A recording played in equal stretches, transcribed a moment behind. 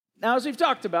Now, as we've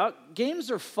talked about,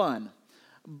 games are fun.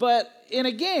 But in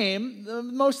a game,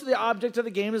 most of the object of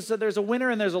the game is that there's a winner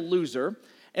and there's a loser.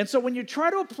 And so when you try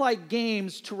to apply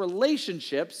games to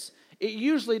relationships, it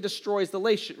usually destroys the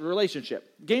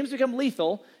relationship. Games become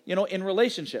lethal, in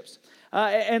relationships.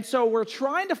 And so we're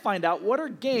trying to find out what are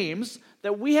games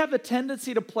that we have a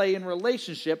tendency to play in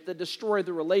relationship that destroy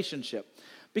the relationship.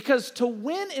 Because to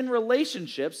win in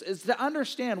relationships is to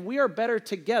understand we are better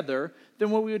together than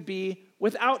what we would be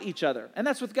without each other. And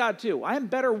that's with God too. I am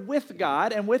better with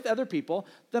God and with other people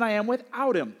than I am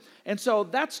without Him. And so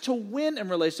that's to win in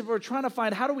relationship. We're trying to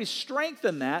find how do we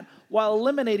strengthen that while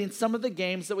eliminating some of the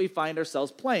games that we find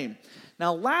ourselves playing.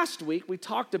 Now, last week we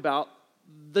talked about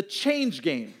the change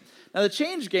game. Now, the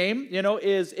change game,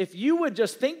 is if you would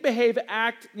just think, behave,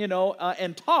 act,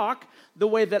 and talk the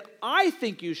way that I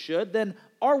think you should, then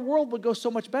our world would go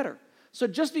so much better. So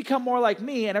just become more like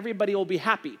me and everybody will be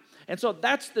happy. And so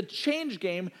that's the change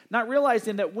game, not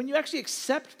realizing that when you actually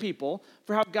accept people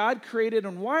for how God created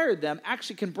and wired them,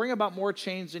 actually can bring about more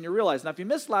change than you realize. Now, if you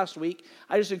missed last week,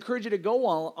 I just encourage you to go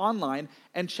online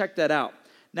and check that out.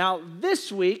 Now,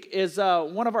 this week is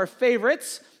one of our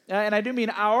favorites, and I do mean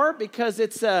our, because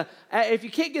it's if you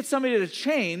can't get somebody to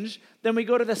change, then we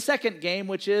go to the second game,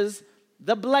 which is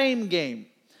the blame game.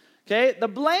 Okay, the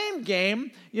blame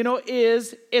game,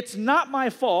 is it's not my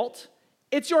fault,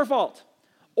 it's your fault.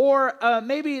 Or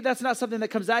maybe that's not something that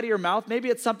comes out of your mouth. Maybe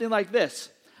it's something like this.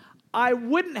 I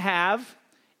wouldn't have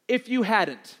if you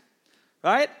hadn't,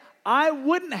 right? I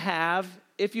wouldn't have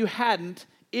if you hadn't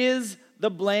is the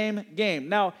blame game.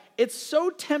 Now, it's so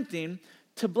tempting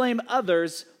to blame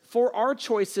others for our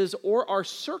choices or our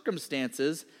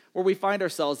circumstances where we find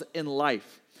ourselves in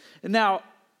life. And now,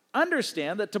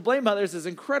 understand that to blame others is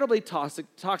incredibly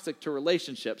toxic to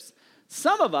relationships.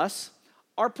 Some of us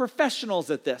are professionals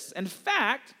at this. In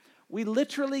fact, we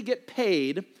literally get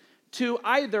paid to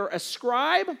either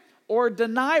ascribe or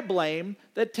deny blame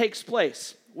that takes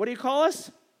place. What do you call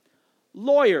us?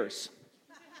 Lawyers.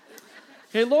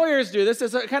 Okay, lawyers do this.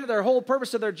 It's kind of their whole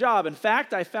purpose of their job. In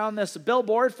fact, I found this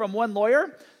billboard from one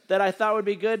lawyer that I thought would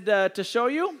be good to show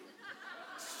you.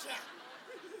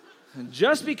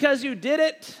 Just because you did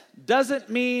it doesn't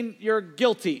mean you're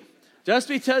guilty. Just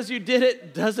because you did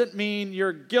it doesn't mean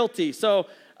you're guilty. So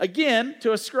again,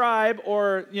 to ascribe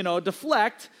or,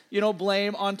 deflect,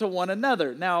 blame onto one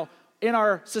another. Now, in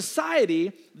our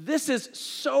society, this is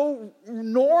so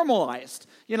normalized.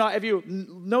 Have you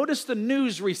noticed the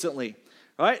news recently?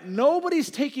 Right? Nobody's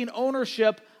taking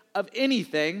ownership of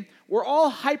anything. We're all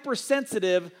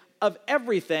hypersensitive of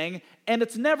everything, and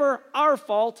it's never our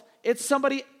fault. It's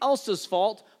somebody else's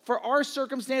fault for our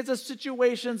circumstances,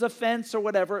 situations, offense, or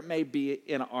whatever it may be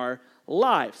in our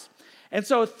lives. And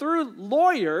so through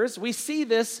lawyers, we see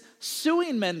this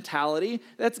suing mentality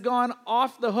that's gone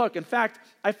off the hook. In fact,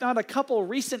 I found a couple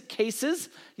recent cases,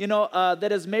 that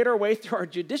has made our way through our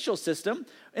judicial system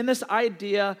in this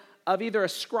idea of either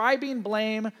ascribing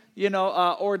blame,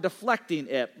 or deflecting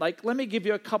it. Like, let me give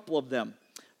you a couple of them.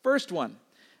 First one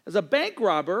is a bank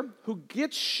robber who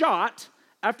gets shot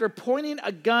after pointing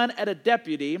a gun at a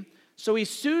deputy, so he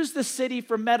sues the city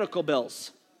for medical bills.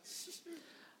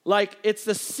 Like, it's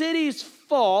the city's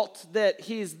fault that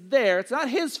he's there. It's not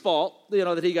his fault,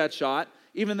 that he got shot,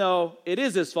 even though it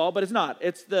is his fault, but it's not.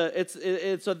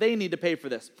 So they need to pay for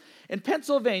this. In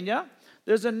Pennsylvania,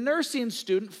 there's a nursing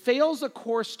student, fails a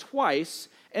course twice,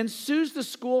 and sues the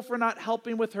school for not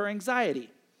helping with her anxiety.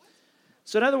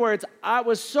 So in other words, I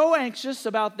was so anxious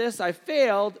about this, I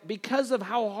failed because of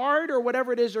how hard or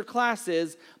whatever it is your class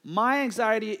is. My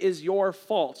anxiety is your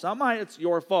fault. It's not mine, it's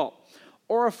your fault.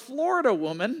 Or a Florida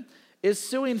woman is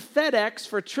suing FedEx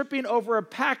for tripping over a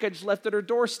package left at her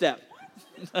doorstep.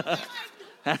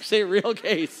 Actually, a real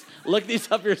case. Look these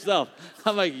up yourself.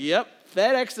 I'm like, yep,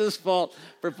 FedEx's fault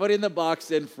for putting the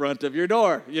box in front of your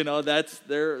door. That's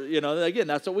again,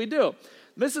 that's what we do.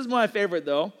 This is my favorite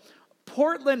though.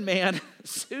 Portland man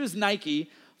sues Nike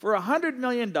for $100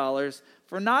 million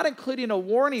for not including a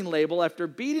warning label after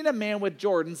beating a man with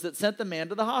Jordans that sent the man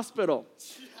to the hospital.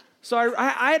 So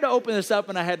I had to open this up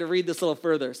and I had to read this a little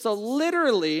further. So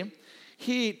literally,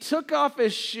 he took off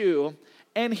his shoe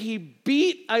and he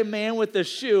beat a man with the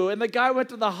shoe, and the guy went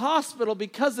to the hospital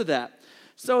because of that.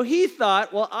 So he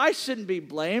thought, well, I shouldn't be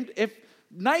blamed. If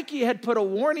Nike had put a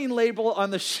warning label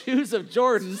on the shoes of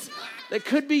Jordans that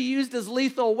could be used as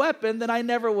lethal weapon, then I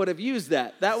never would have used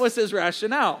that. That was his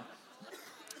rationale.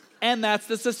 And that's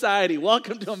the society.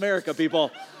 Welcome to America,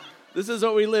 people. This is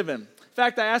what we live in. In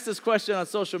fact, I asked this question on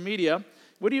social media.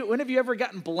 When have you ever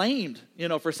gotten blamed,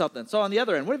 for something? So on the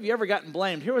other end, when have you ever gotten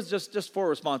blamed? Here was just 4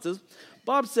 responses.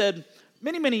 Bob said,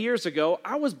 Many, many years ago,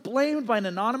 I was blamed by an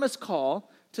anonymous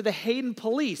call to the Hayden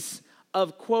police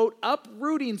of, quote,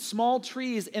 uprooting small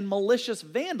trees in malicious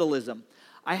vandalism.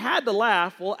 I had to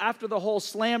laugh, well, after the whole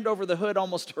slammed over the hood,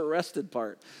 almost arrested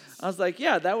part. I was like,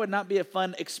 yeah, that would not be a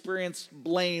fun experience,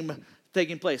 blame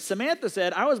taking place. Samantha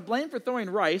said, I was blamed for throwing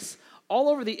rice all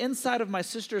over the inside of my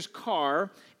sister's car,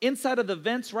 inside of the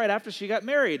vents right after she got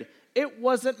married. It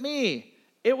wasn't me.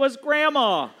 It was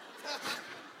Grandma.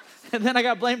 And then I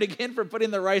got blamed again for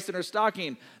putting the rice in her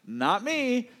stocking. Not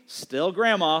me, still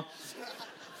Grandma.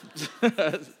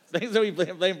 Things that we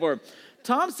blame for.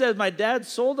 Tom says, my dad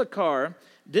sold a car,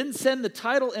 didn't send the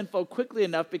title info quickly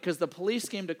enough because the police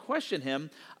came to question him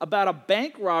about a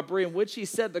bank robbery in which he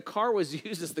said the car was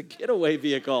used as the getaway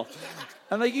vehicle.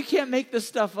 I'm like, you can't make this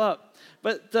stuff up.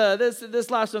 But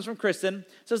this last one's from Kristen.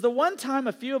 It says, the one time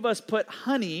a few of us put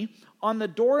honey on the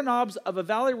doorknobs of a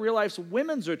Valley Real Life's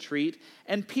women's retreat,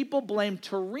 and people blamed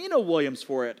Tarina Williams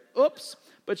for it. Oops,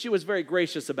 but she was very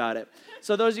gracious about it.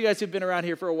 So those of you guys who've been around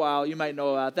here for a while, you might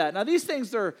know about that. Now, these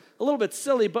things are a little bit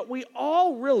silly, but we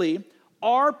all really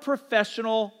are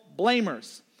professional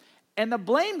blamers. And the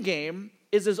blame game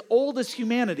is as old as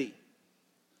humanity.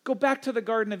 Go back to the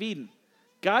Garden of Eden.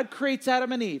 God creates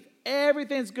Adam and Eve.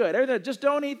 Everything's good. Just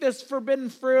don't eat this forbidden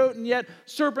fruit. And yet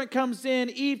serpent comes in,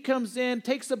 Eve comes in,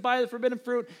 takes a bite of the forbidden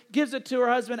fruit, gives it to her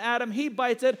husband Adam. He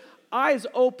bites it, eyes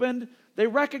opened. They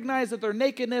recognize that their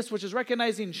nakedness, which is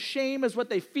recognizing shame is what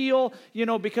they feel,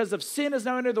 because of sin has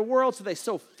now entered the world. So they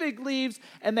sew fig leaves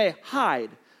and they hide.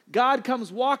 God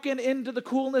comes walking into the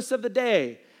coolness of the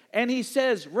day. And he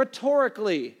says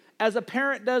rhetorically, as a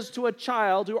parent does to a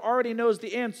child who already knows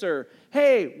the answer,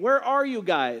 hey, where are you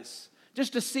guys?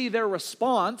 Just to see their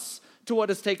response to what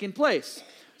is taking place.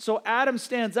 So Adam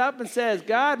stands up and says,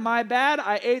 God, my bad.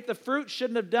 I ate the fruit,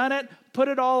 shouldn't have done it. Put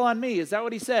it all on me. Is that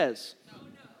what he says?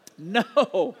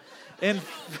 No. In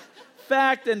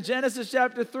fact, in Genesis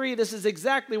chapter 3, this is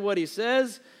exactly what he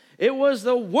says. It was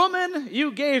the woman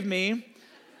you gave me.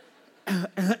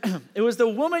 It was the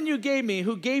woman you gave me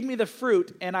who gave me the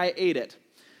fruit, and I ate it.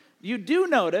 You do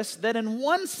notice that in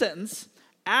one sentence,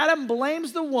 Adam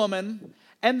blames the woman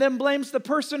and then blames the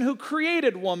person who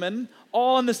created woman,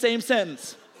 all in the same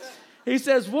sentence. He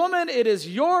says, woman, it is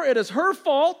her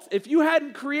fault. If you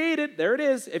hadn't created, there it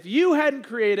is, if you hadn't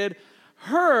created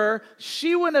her,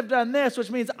 she wouldn't have done this, which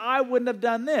means I wouldn't have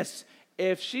done this.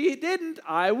 If she didn't,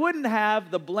 I wouldn't have.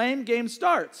 The blame game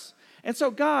starts. And so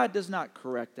God does not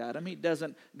correct Adam. He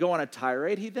doesn't go on a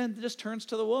tirade. He then just turns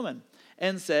to the woman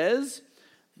and says,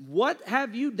 what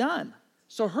have you done?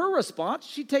 So her response,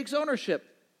 she takes ownership.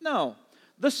 No.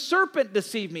 The serpent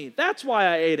deceived me. That's why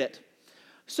I ate it.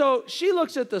 So she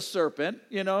looks at the serpent,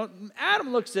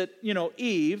 Adam looks at,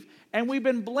 Eve, and we've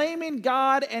been blaming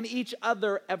God and each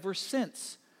other ever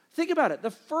since. Think about it.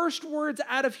 The first words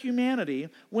out of humanity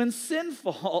when sin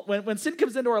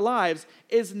comes into our lives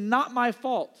is not my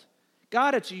fault.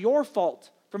 God, it's your fault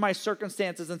for my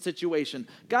circumstances and situation.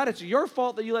 God, it's your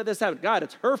fault that you let this happen. God,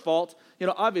 it's her fault,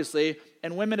 obviously,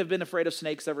 and women have been afraid of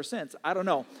snakes ever since. I don't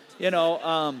know,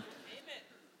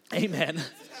 Amen.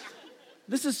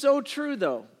 This is so true,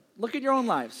 though. Look at your own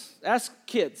lives. Ask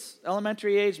kids,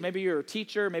 elementary age, maybe you're a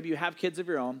teacher, maybe you have kids of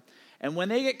your own, and when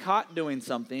they get caught doing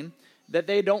something that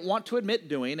they don't want to admit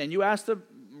doing, and you ask the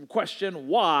question,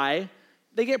 why,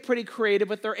 they get pretty creative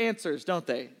with their answers, don't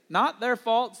they? Not their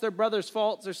fault, it's their brother's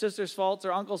fault, it's their sister's fault, it's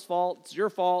their uncle's fault, it's your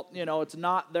fault, it's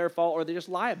not their fault, or they just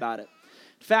lie about it.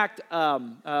 In fact, we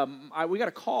got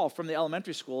a call from the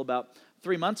elementary school about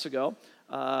 3 months ago,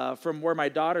 from where my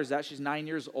daughter's at. She's 9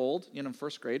 years old, in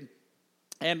first grade.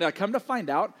 And come to find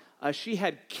out, she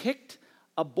had kicked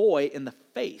a boy in the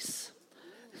face.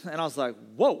 And I was like,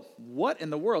 whoa, what in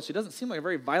the world? She doesn't seem like a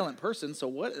very violent person, so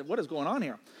what is going on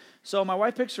here? So my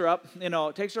wife picks her up,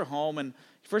 takes her home, and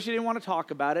first she didn't want to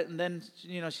talk about it, and then,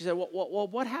 she said, well,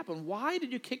 what happened? Why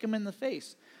did you kick him in the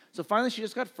face? So finally she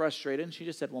just got frustrated, and she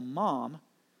just said, well, Mom,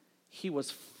 he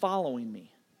was following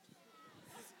me.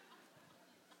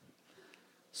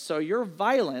 So your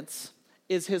violence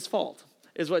is his fault,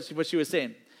 is what she was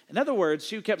saying. In other words,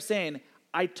 she kept saying,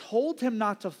 I told him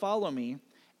not to follow me,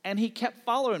 and he kept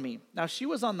following me. Now, she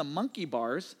was on the monkey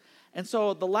bars, and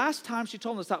so the last time she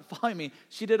told him to stop following me,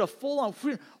 she did a full-on,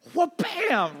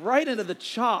 bam, right into the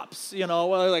chops,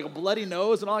 like a bloody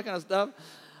nose and all that kind of stuff.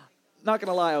 Not going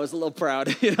to lie, I was a little proud.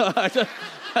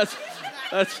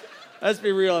 Let's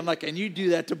be real. I'm like, can you do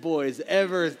that to boys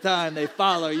every time they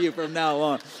follow you from now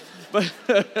on? But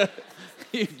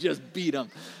you just beat them,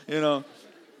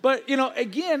 But,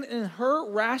 again, in her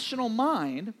rational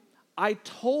mind, I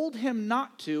told him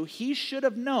not to. He should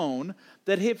have known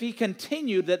that if he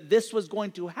continued that this was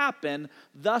going to happen,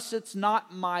 thus it's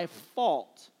not my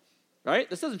fault. Right?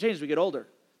 This doesn't change as we get older.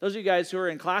 Those of you guys who are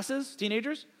in classes,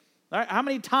 teenagers, all right, how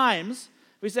many times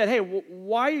we said, hey,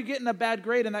 why are you getting a bad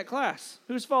grade in that class?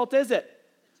 Whose fault is it?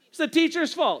 It's the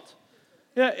teacher's fault.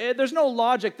 Yeah, there's no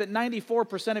logic that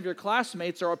 94% of your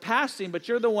classmates are passing, but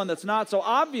you're the one that's not. So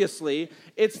obviously,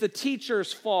 it's the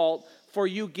teacher's fault for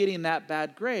you getting that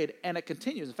bad grade. And it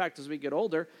continues. In fact, as we get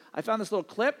older, I found this little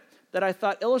clip that I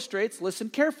thought illustrates, listen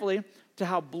carefully, to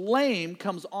how blame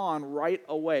comes on right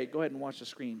away. Go ahead and watch the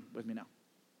screen with me now.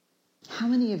 How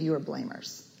many of you are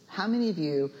blamers? How many of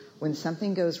you, when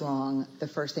something goes wrong, the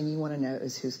first thing you want to know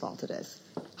is whose fault it is?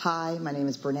 Hi, my name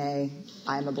is Brene.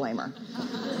 I am a blamer.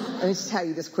 Let me just tell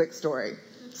you this quick story.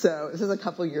 So this is a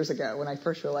couple years ago when I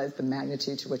first realized the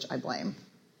magnitude to which I blame.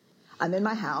 I'm in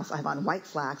my house. I have on white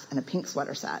slacks and a pink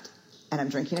sweater set, and I'm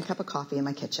drinking a cup of coffee in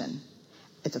my kitchen.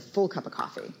 It's a full cup of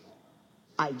coffee.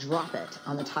 I drop it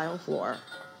on the tile floor.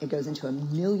 It goes into a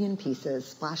million pieces,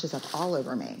 splashes up all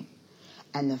over me.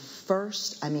 And a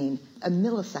millisecond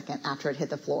after it hit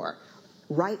the floor,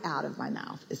 right out of my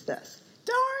mouth is this.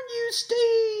 Darn you,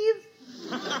 Steve!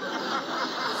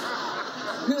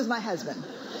 Who is my husband?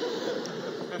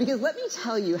 Because let me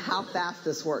tell you how fast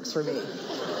this works for me.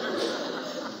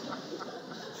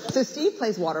 So Steve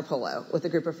plays water polo with a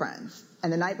group of friends.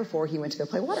 And the night before, he went to go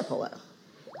play water polo.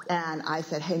 And I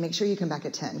said, hey, make sure you come back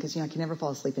at 10, because I can never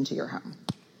fall asleep until you're home.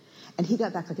 And he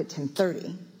got back at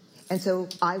 10:30. And so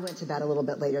I went to bed a little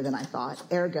bit later than I thought.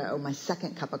 Ergo, my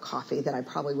second cup of coffee that I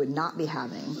probably would not be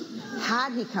having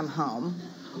had he come home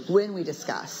when we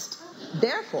discussed.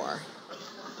 Therefore,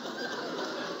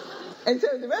 and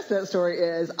so the rest of that story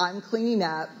is I'm cleaning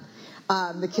up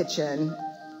the kitchen.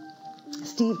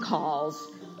 Steve calls,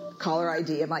 caller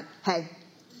ID. I'm like, hey.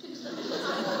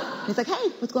 He's like, hey,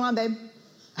 what's going on, babe?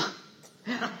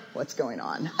 What's going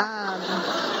on?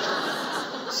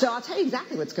 So I'll tell you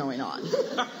exactly what's going on.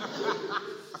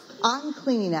 I'm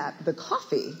cleaning up the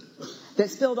coffee that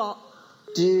spilled all,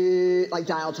 like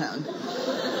dial tone.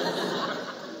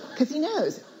 Because he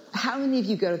knows. How many of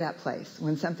you go to that place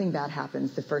when something bad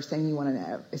happens, the first thing you want to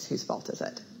know is whose fault is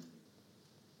it?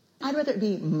 I'd rather it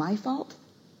be my fault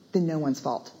than no one's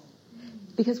fault.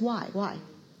 Because why? Why?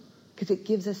 Because it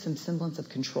gives us some semblance of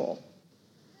control.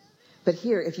 But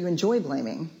here, if you enjoy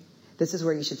blaming, this is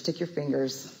where you should stick your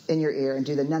fingers in your ear and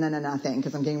do the na thing,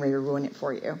 because I'm getting ready to ruin it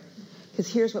for you.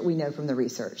 Because here's what we know from the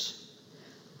research.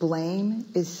 Blame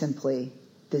is simply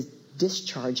the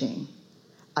discharging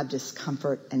of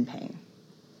discomfort and pain.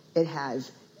 It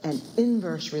has an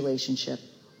inverse relationship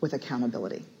with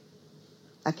accountability.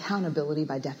 Accountability,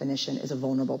 by definition, is a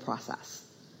vulnerable process.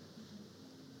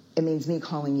 It means me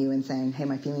calling you and saying, hey,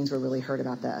 my feelings were really hurt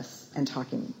about this, and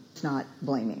talking. It's not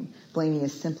blaming. Blaming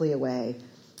is simply a way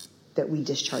that we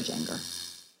discharge anger.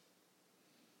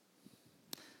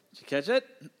 Did you catch it?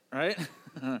 Right?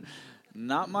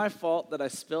 Not my fault that I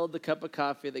spilled the cup of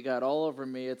coffee that got all over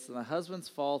me. It's my husband's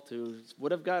fault, who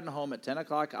would have gotten home at 10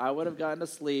 o'clock. I would have gotten to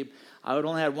sleep. I would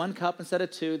only had one cup instead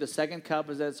of two. The second cup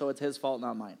is it, so it's his fault,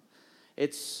 not mine.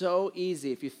 It's so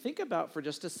easy. If you think about for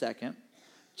just a second,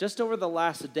 just over the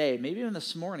last day, maybe even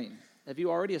this morning, have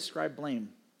you already ascribed blame?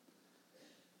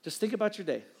 Just think about your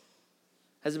day.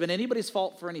 Has it been anybody's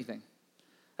fault for anything?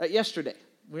 Yesterday,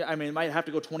 it might have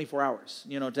to go 24 hours,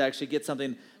 to actually get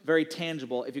something very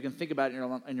tangible if you can think about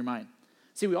it in your mind.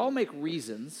 See, we all make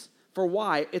reasons for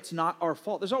why it's not our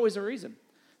fault. There's always a reason.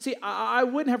 See, I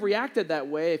wouldn't have reacted that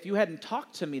way if you hadn't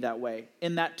talked to me that way,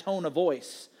 in that tone of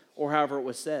voice, or however it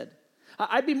was said.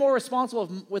 I'd be more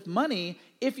responsible with money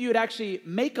if you would actually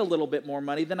make a little bit more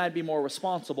money, then I'd be more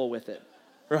responsible with it,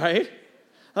 right?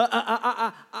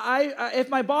 If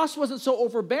my boss wasn't so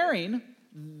overbearing,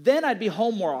 then I'd be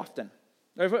home more often.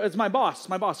 If it's my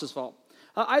boss's fault.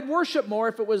 I'd worship more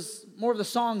if it was more of the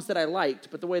songs that I liked,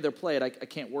 but the way they're played, I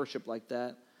can't worship like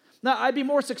that. Now, I'd be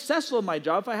more successful in my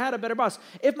job if I had a better boss.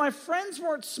 If my friends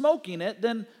weren't smoking it,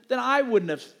 then I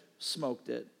wouldn't have smoked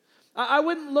it. I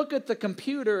wouldn't look at the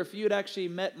computer if you'd actually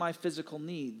met my physical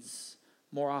needs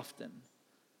more often.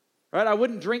 Right? I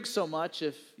wouldn't drink so much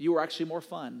if you were actually more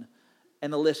fun.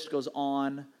 And the list goes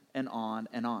on and on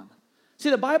and on. See,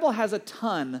 the Bible has a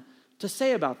ton to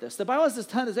say about this. The Bible has this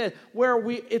ton to say where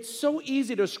it's so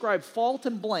easy to ascribe fault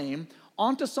and blame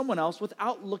onto someone else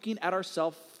without looking at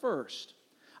ourselves first.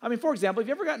 For example, have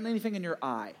you ever gotten anything in your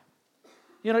eye?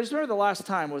 I just remember the last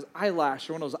time was eyelash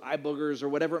or one of those eye boogers or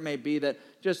whatever it may be that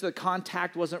just the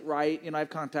contact wasn't right. I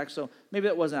have contacts, so maybe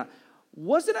that wasn't out.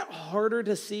 Wasn't it harder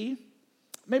to see?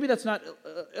 Maybe that's not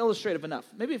illustrative enough.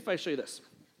 Maybe if I show you this.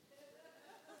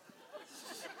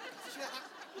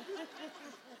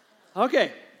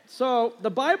 Okay, so the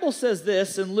Bible says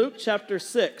this in Luke chapter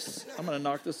 6. I'm going to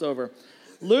knock this over.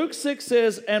 Luke 6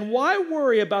 says, "And why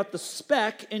worry about the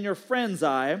speck in your friend's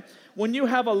eye when you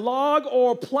have a log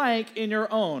or a plank in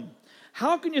your own?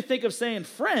 How can you think of saying,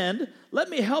 'Friend, let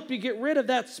me help you get rid of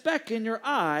that speck in your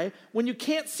eye,' when you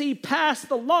can't see past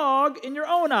the log in your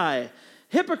own eye?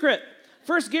 Hypocrite,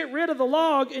 first get rid of the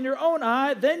log in your own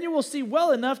eye, then you will see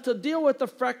well enough to deal with the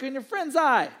speck in your friend's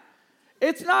eye."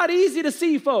 It's not easy to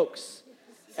see, folks.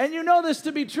 And you know this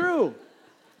to be true.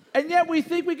 And yet we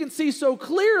think we can see so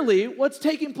clearly what's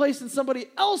taking place in somebody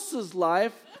else's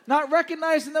life, not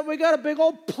recognizing that we got a big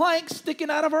old plank sticking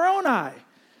out of our own eye.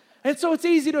 And so it's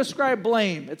easy to ascribe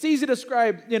blame. It's easy to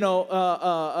ascribe,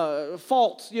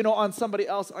 fault, on somebody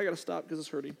else. I got to stop because it's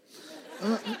hurting.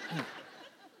 But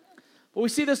we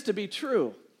see this to be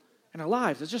true in our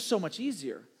lives. It's just so much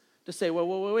easier to say, well,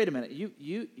 wait a minute.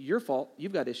 Your fault.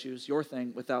 You've got issues. Your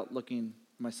thing, without looking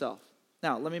at myself.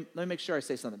 Now, let me make sure I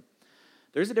say something.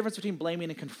 There's a difference between blaming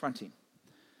and confronting.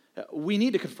 We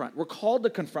need to confront. We're called to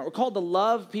confront. We're called to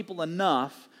love people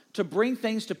enough to bring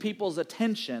things to people's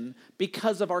attention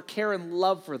because of our care and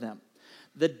love for them.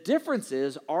 The difference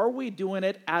is, are we doing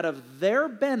it out of their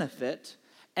benefit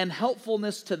and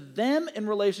helpfulness to them in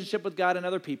relationship with God and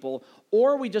other people,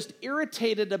 or are we just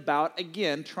irritated about,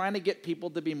 again, trying to get people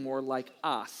to be more like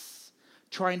us,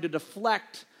 trying to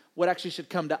deflect what actually should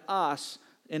come to us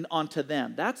and onto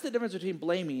them? That's the difference between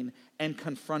blaming and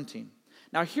confronting.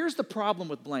 Now, here's the problem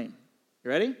with blame.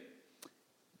 You ready?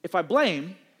 If I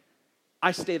blame,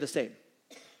 I stay the same.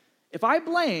 If I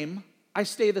blame, I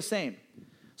stay the same.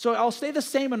 So I'll stay the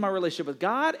same in my relationship with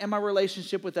God and my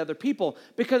relationship with other people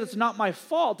because it's not my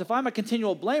fault. If I'm a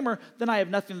continual blamer, then I have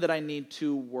nothing that I need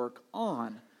to work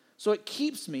on. So it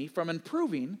keeps me from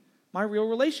improving my real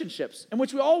relationships, in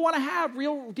which we all want to have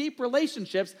real deep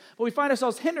relationships, but we find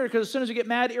ourselves hindered because as soon as we get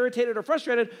mad, irritated, or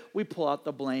frustrated, we pull out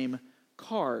the blame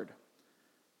card.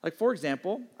 Like, for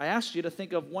example, I asked you to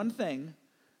think of one thing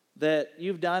that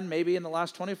you've done maybe in the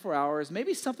last 24 hours,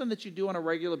 maybe something that you do on a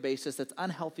regular basis that's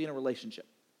unhealthy in a relationship.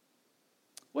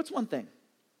 What's one thing?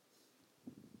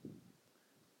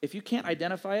 If you can't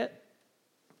identify it,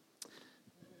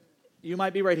 you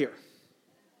might be right here.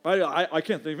 I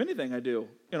can't think of anything I do,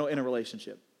 in a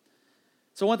relationship.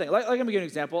 So one thing, let me give you an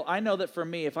example. I know that for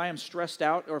me, if I am stressed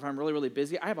out or if I'm really, really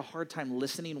busy, I have a hard time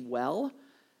listening well,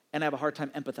 and I have a hard time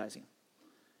empathizing.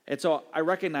 And so I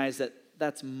recognize that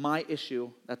that's my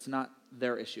issue, that's not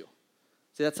their issue.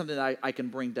 See, that's something that I can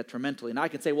bring detrimentally. And I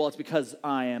can say, well, it's because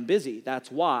I am busy,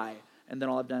 that's why. And then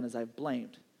all I've done is I've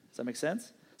blamed. Does that make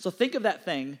sense? So think of that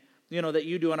thing, that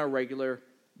you do on a regular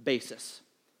basis.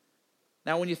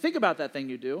 Now, when you think about that thing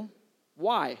you do,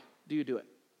 why do you do it?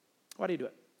 Why do you do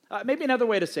it? Maybe another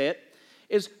way to say it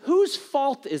is, whose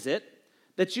fault is it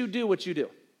that you do what you do?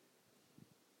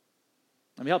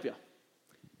 Let me help you.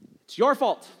 It's your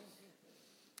fault.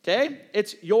 Okay?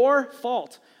 It's your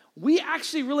fault. We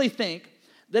actually really think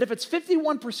that if it's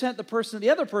 51% the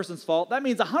other person's fault, that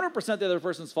means 100% the other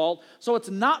person's fault, so it's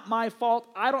not my fault.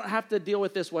 I don't have to deal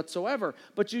with this whatsoever.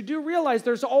 But you do realize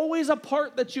there's always a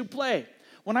part that you play.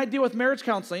 When I deal with marriage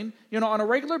counseling, on a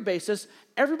regular basis,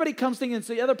 everybody comes thinking it's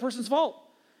the other person's fault.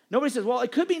 Nobody says, well,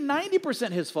 it could be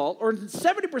 90% his fault or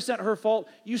 70% her fault.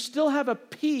 You still have a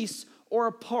piece or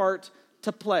a part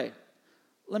to play.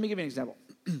 Let me give you an example.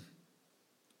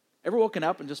 Ever woken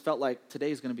up and just felt like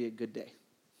today's going to be a good day?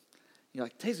 You're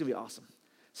like, today's going to be awesome.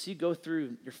 So you go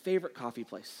through your favorite coffee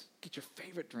place, get your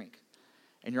favorite drink,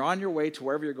 and you're on your way to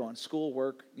wherever you're going, school,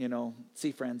 work,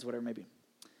 see friends, whatever it may be.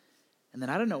 And then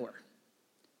out of nowhere,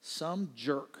 some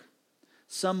jerk,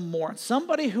 some moron,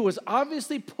 somebody who was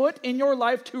obviously put in your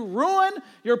life to ruin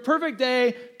your perfect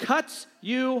day, cuts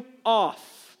you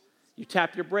off. You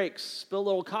tap your brakes, spill a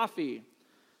little coffee.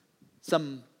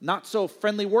 Some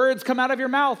not-so-friendly words come out of your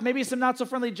mouth. Maybe some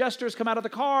not-so-friendly gestures come out of the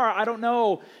car. I don't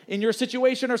know, in your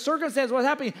situation or circumstance what's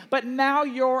happening. But now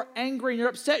you're angry and you're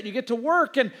upset. You get to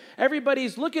work and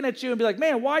everybody's looking at you and be like,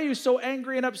 man, why are you so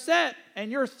angry and upset?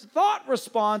 And your thought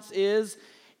response is,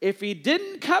 if he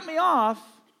didn't cut me off,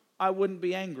 I wouldn't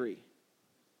be angry.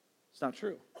 It's not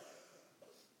true.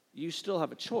 You still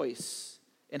have a choice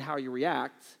in how you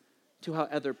react to how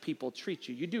other people treat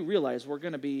you. You do realize we're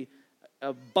going to be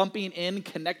bumping in,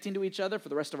 connecting to each other for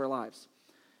the rest of our lives.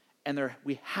 And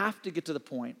we have to get to the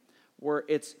point where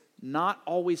it's not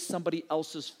always somebody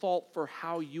else's fault for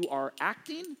how you are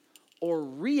acting or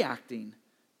reacting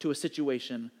to a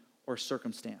situation or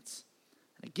circumstance.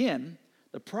 And again,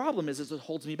 the problem is it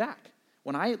holds me back.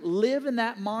 When I live in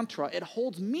that mantra, it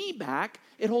holds me back.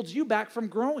 It holds you back from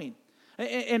growing.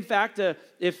 In fact,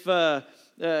 if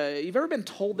you've ever been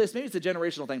told this? Maybe it's a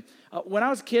generational thing. When I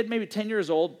was a kid, maybe 10 years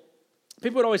old,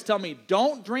 people would always tell me,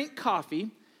 don't drink coffee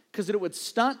because it would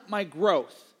stunt my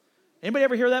growth. Anybody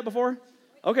ever hear that before?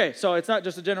 Okay, so it's not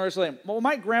just a generational thing. Well,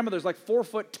 my grandmother's like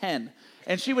 4'10",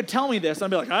 and she would tell me this, and I'd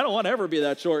be like, I don't want to ever be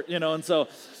that short, and so,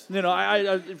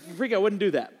 I wouldn't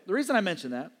do that. The reason I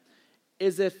mention that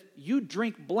is if you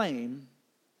drink blame,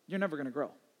 you're never going to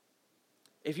grow.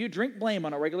 If you drink blame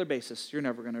on a regular basis, you're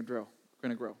never going to grow.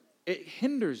 It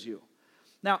hinders you.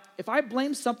 Now, if I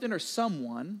blame something or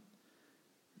someone,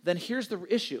 then here's the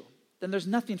issue. Then there's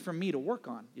nothing for me to work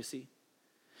on, you see.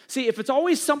 See, if it's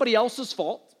always somebody else's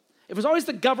fault, if it's always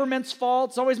the government's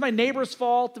fault, it's always my neighbor's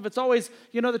fault, if it's always,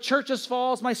 the church's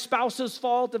fault, it's my spouse's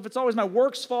fault, if it's always my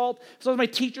work's fault, if it's always my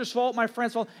teacher's fault, my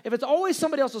friend's fault, if it's always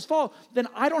somebody else's fault, then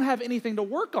I don't have anything to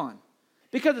work on.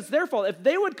 Because it's their fault. If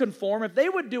they would conform, if they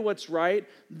would do what's right,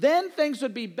 then things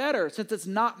would be better since it's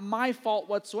not my fault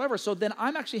whatsoever. So then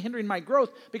I'm actually hindering my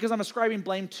growth because I'm ascribing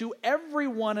blame to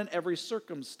everyone in every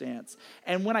circumstance.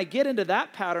 And when I get into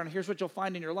that pattern, here's what you'll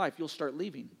find in your life. You'll start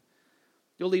leaving.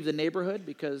 You'll leave the neighborhood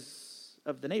because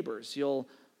of the neighbors. You'll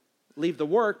leave the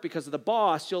work because of the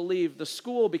boss. You'll leave the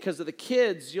school because of the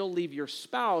kids. You'll leave your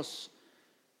spouse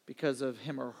because of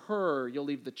him or her. You'll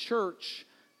leave the church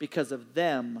because of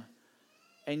them.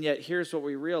 And yet, here's what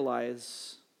we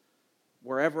realize.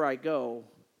 Wherever I go,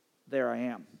 there I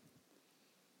am.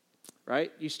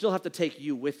 Right? You still have to take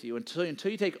you with you. Until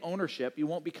you take ownership, you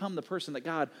won't become the person that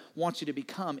God wants you to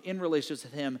become in relationships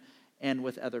with Him and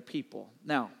with other people.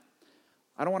 Now,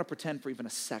 I don't want to pretend for even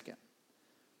a second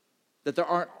that there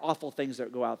aren't awful things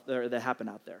that go out there, that happen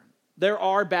out there. There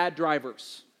are bad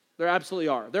drivers. There absolutely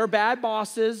are. There are bad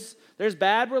bosses, there's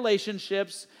bad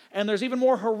relationships, and there's even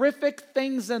more horrific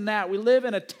things than that. We live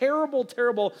in a terrible,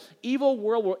 terrible, evil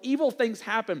world where evil things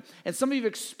happen. And some of you have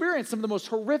experienced some of the most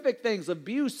horrific things,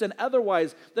 abuse and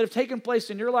otherwise, that have taken place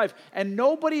in your life. And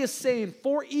nobody is saying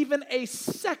for even a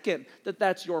second that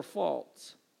that's your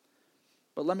fault.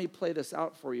 But let me play this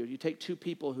out for you. You take two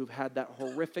people who've had that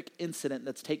horrific incident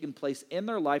that's taken place in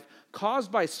their life,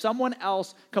 caused by someone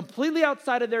else, completely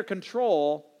outside of their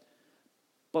control,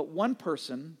 but one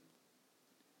person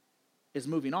is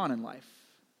moving on in life,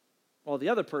 while the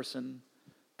other person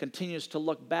continues to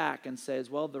look back and says,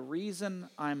 well, the reason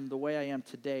I'm the way I am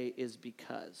today is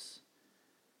because.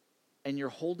 And you're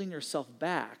holding yourself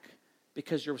back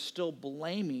because you're still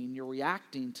blaming, you're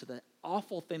reacting to the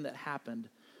awful thing that happened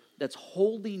that's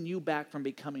holding you back from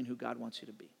becoming who God wants you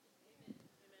to be.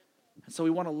 And so we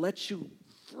want to let you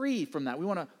free from that. We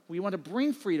want to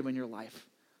bring freedom in your life.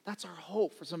 That's our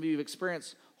hope for some of you who've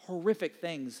experienced horrific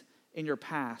things in your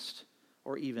past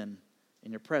or even in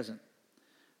your present.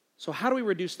 So how do we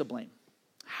reduce the blame?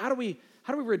 How do we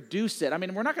reduce it? I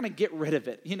mean, we're not going to get rid of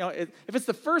it. If it's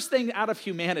the first thing out of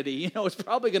humanity, it's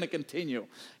probably going to continue.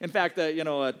 In fact, at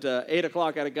 8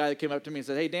 o'clock, I had a guy that came up to me and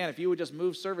said, hey, Dan, if you would just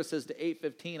move services to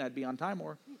 8:15, I'd be on time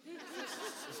more.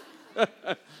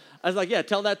 I was like, yeah,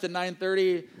 tell that to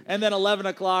 9:30, and then 11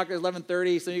 o'clock,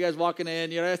 11:30, so you guys walking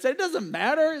in. I said, it doesn't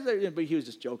matter, but he was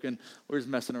just joking. We were just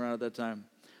messing around at that time.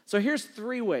 So here's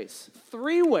three ways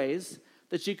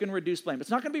that you can reduce blame. It's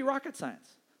not going to be rocket science.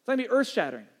 It's not going to be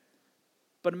earth-shattering.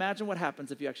 But imagine what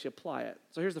happens if you actually apply it.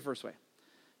 So here's the first way.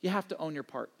 You have to own your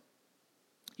part.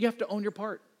 You have to own your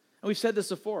part. And we've said this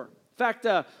before. In fact,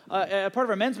 part of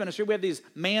our men's ministry, we have these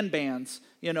man bands,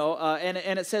 and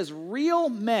it says, real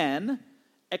men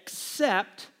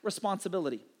accept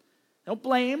responsibility. They don't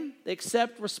blame, they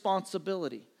accept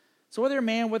responsibility. So whether you're a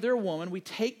man, whether you're a woman, we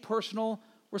take personal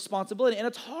responsibility. And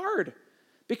it's hard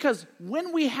because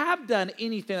when we have done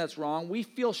anything that's wrong, we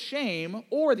feel shame,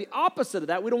 or the opposite of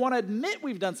that, we don't want to admit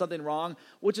we've done something wrong,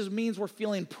 which means we're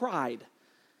feeling pride.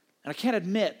 And I can't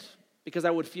admit because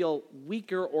I would feel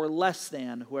weaker or less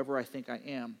than whoever I think I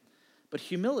am. But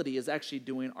humility is actually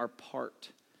doing our part.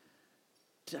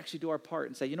 To actually do our part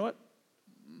and say, you know what?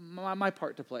 My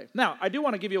part to play. Now, I do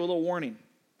want to give you a little warning.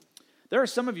 There are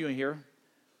some of you in here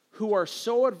who are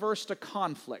so adverse to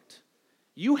conflict.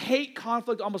 You hate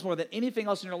conflict almost more than anything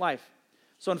else in your life.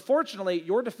 So unfortunately,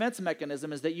 your defense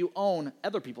mechanism is that you own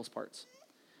other people's parts.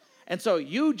 And so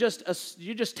you just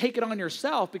take it on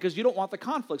yourself because you don't want the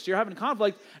conflict. So you're having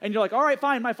conflict and you're like, all right,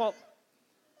 fine, my fault.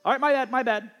 All right, my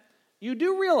bad. You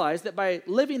do realize that by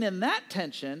living in that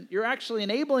tension, you're actually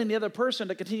enabling the other person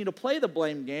to continue to play the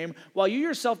blame game while you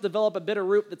yourself develop a bitter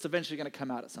root that's eventually going to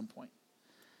come out at some point.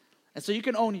 And so you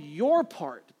can own your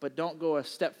part, but don't go a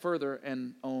step further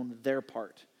and own their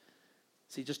part.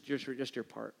 See, just your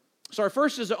part. So our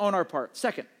first is to own our part.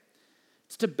 Second,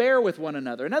 it's to bear with one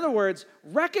another. In other words,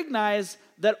 recognize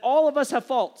that all of us have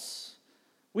faults.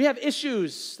 We have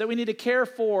issues that we need to care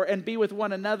for and be with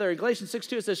one another. In Galatians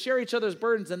 6:2, it says, share each other's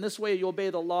burdens, and this way you obey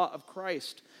the law of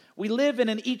Christ. We live in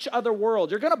an each other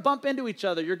world. You're going to bump into each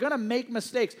other. You're going to make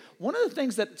mistakes. One of the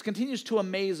things that continues to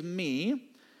amaze me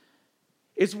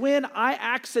is when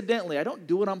I don't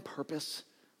do it on purpose,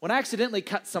 when I accidentally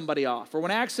cut somebody off, or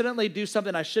when I accidentally do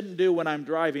something I shouldn't do when I'm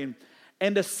driving,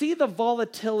 and to see the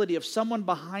volatility of someone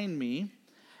behind me,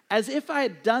 as if I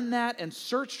had done that and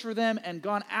searched for them and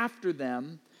gone after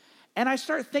them, and I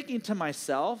start thinking to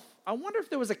myself, I wonder if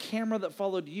there was a camera that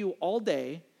followed you all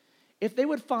day, if they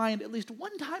would find at least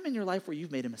one time in your life where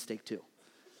you've made a mistake too.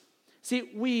 See,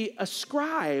 we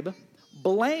ascribe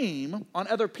blame on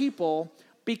other people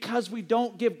because we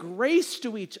don't give grace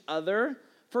to each other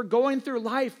for going through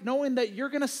life, knowing that you're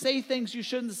going to say things you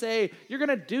shouldn't say, you're going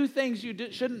to do things you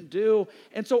shouldn't do.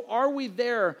 And so are we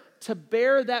there to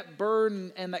bear that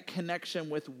burden and that connection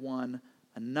with one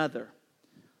another?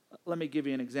 Let me give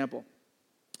you an example.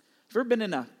 Have you ever been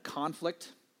in a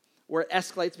conflict where it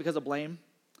escalates because of blame?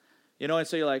 You know, and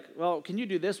so you're like, well, can you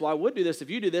do this? Well, I would do this if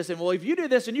you do this. And well, if you do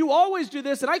this and you always do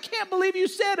this, and I can't believe you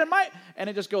said, and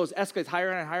it just escalates higher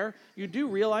and higher. You do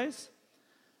realize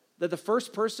that the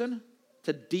first person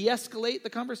to de-escalate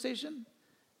the conversation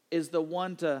is the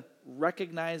one to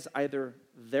recognize either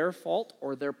their fault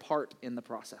or their part in the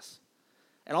process.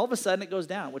 And all of a sudden it goes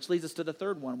down, which leads us to the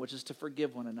third one, which is to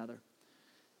forgive one another.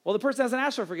 Well, the person hasn't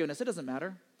asked for forgiveness. It doesn't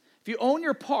matter. If you own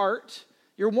your part,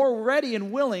 you're more ready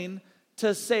and willing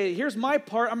to say, here's my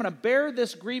part. I'm going to bear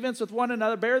this grievance with one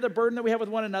another, bear the burden that we have with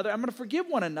one another. I'm going to forgive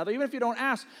one another, even if you don't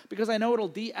ask, because I know it'll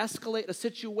de-escalate a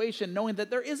situation, knowing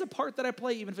that there is a part that I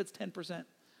play, even if it's 10%.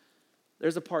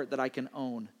 There's a part that I can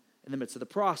own in the midst of the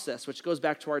process, which goes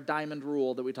back to our diamond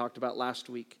rule that we talked about last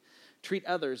week. Treat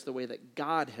others the way that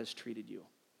God has treated you.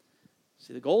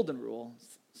 See, the golden rule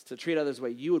is to treat others the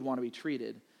way you would want to be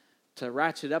treated. To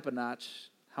ratchet up a notch,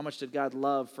 how much did God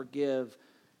love, forgive?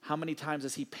 How many times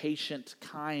is he patient,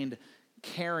 kind,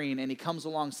 caring, and he comes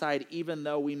alongside even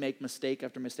though we make mistake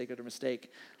after mistake after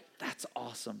mistake? That's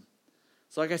awesome.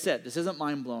 So like I said, this isn't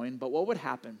mind-blowing, but what would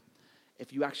happen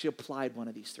if you actually applied one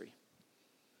of these three?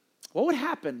 What would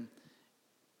happen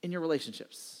in your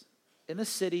relationships, in the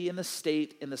city, in the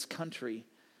state, in this country,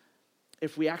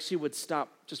 if we actually would stop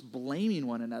just blaming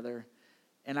one another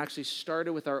and actually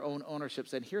started with our own ownership,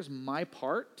 saying, here's my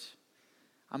part.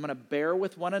 I'm going to bear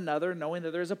with one another, knowing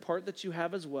that there's a part that you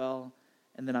have as well,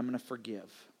 and then I'm going to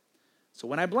forgive. So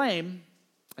when I blame,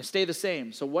 I stay the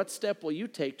same. So what step will you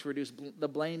take to reduce the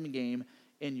blame game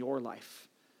in your life?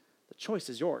 The choice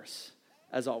is yours,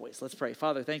 as always. Let's pray.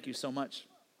 Father, thank you so much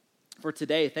for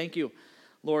today. Thank you,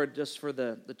 Lord, just for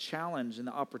the challenge and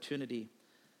the opportunity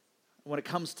when it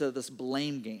comes to this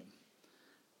blame game.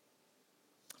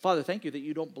 Father, thank you that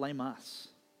you don't blame us,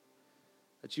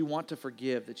 that you want to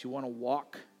forgive, that you want to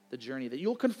walk the journey, that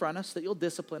you'll confront us, that you'll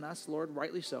discipline us, Lord,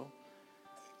 rightly so.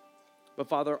 But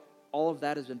Father, all of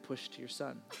that has been pushed to your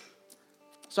Son.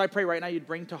 So I pray right now you'd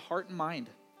bring to heart and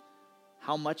mind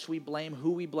how much we blame,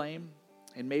 who we blame,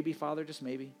 and maybe, Father, just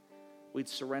maybe, we'd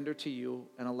surrender to you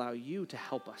and allow you to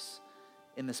help us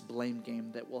in this blame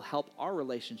game that will help our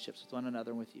relationships with one another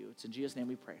and with you. It's in Jesus' name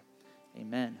we pray.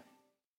 Amen.